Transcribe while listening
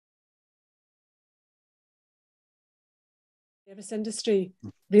Service industry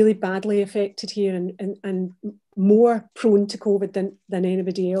really badly affected here and more prone to COVID than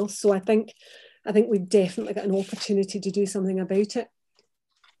anybody else. So I think we've definitely got an opportunity to do something about it.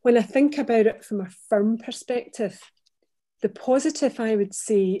 When I think about it from a firm perspective, the positive I would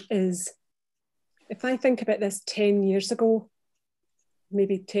say is, if I think about this 10 years ago,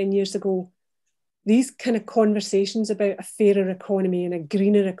 maybe 10 years ago, these kind of conversations about a fairer economy and a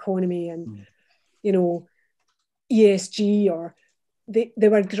greener economy and, you know, ESG, or they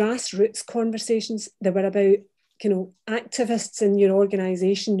were grassroots conversations. They were about, you know, activists in your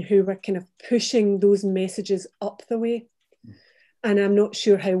organisation who were kind of pushing those messages up the way. And I'm not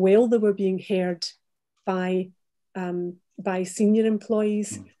sure how well they were being heard by senior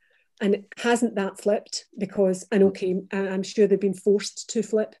employees. And hasn't that flipped? Because, and okay, I'm sure they've been forced to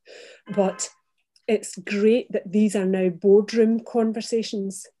flip, but it's great that these are now boardroom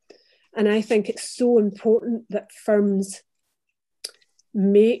conversations. And I think it's so important that firms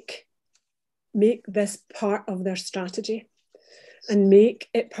make this part of their strategy, and make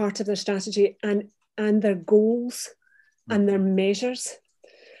it part of their strategy and their goals and their measures,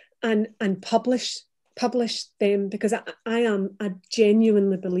 and publish them, because I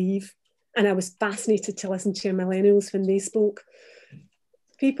genuinely believe, and I was fascinated to listen to your millennials when they spoke.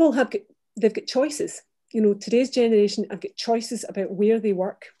 People they've got choices. You know, today's generation have got choices about where they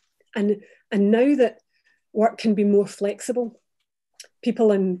work, and now that work can be more flexible,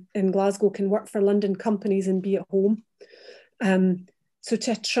 people in Glasgow can work for London companies and be at home. So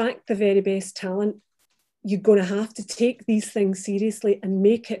to attract the very best talent, you're going to have to take these things seriously and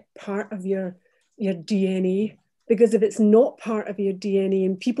make it part of your DNA. Because if it's not part of your DNA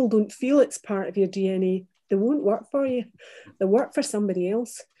and people don't feel it's part of your DNA, they won't work for you. They'll work for somebody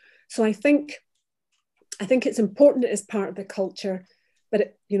else. So I think it's important that it's part of the culture. But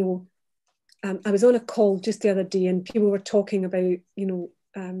it, you know, I was on a call just the other day and people were talking about, you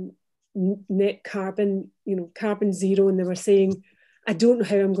know, net carbon, you know, carbon zero, and they were saying, I don't know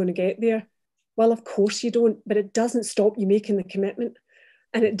how I'm going to get there. Well, of course you don't, but it doesn't stop you making the commitment.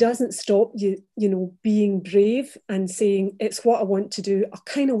 And it doesn't stop you, you know, being brave and saying, it's what I want to do. I'll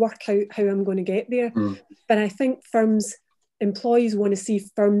kind of work out how I'm going to get there. But I think employees want to see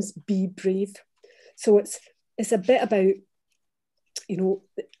firms be brave. So it's a bit about, you know,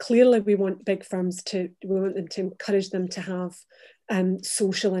 clearly we want big firms we want them to encourage them to have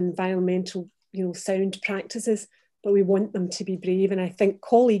social, environmental, you know, sound practices, but we want them to be brave. And I think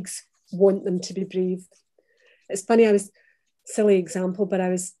colleagues want them to be brave. It's funny, silly example, but I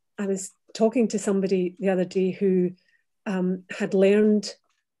was talking to somebody the other day who had learned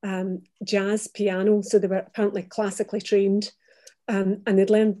jazz piano. So they were apparently classically trained, and they'd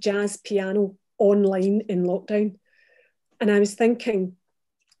learned jazz piano online in lockdown. And I was thinking,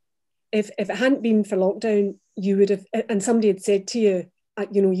 if it hadn't been for lockdown, you would have, and somebody had said to you,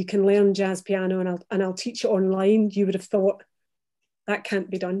 you know, you can learn jazz piano and I'll teach you online, you would have thought, that can't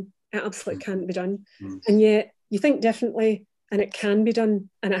be done. It absolutely can't be done. And yet you think differently, and it can be done,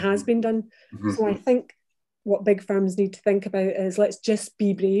 and it has been done. So I think what big firms need to think about is, let's just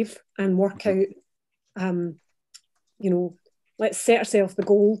be brave and work out, you know, let's set ourselves the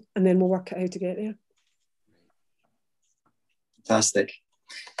goal and then we'll work out how to get there. Fantastic.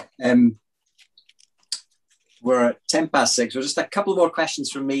 We're at 6:10. There's just a couple more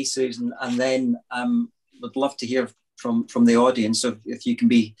questions from me, Susan, and then would love to hear from the audience. So if you can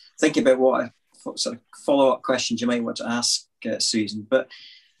be thinking about what sort of follow-up questions you might want to ask Susan. But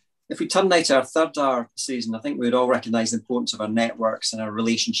if we turn now to our third hour, Susan, I think we would all recognise the importance of our networks and our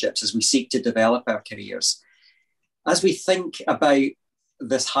relationships as we seek to develop our careers. As we think about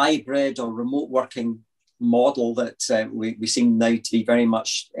this hybrid or remote working model that we seem now to be very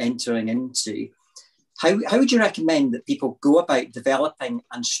much entering into, how would you recommend that people go about developing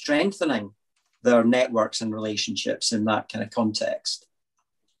and strengthening their networks and relationships in that kind of context?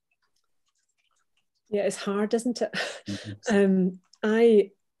 Yeah, it's hard, isn't it?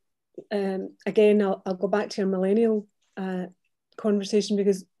 Again, I'll go back to your millennial conversation,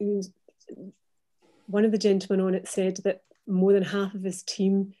 because one of the gentlemen on it said that more than half of his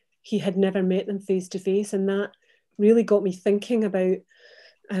team, he had never met them face to face, and that really got me thinking about.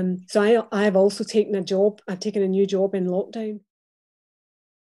 So I've also taken a job. I've taken a new job in lockdown,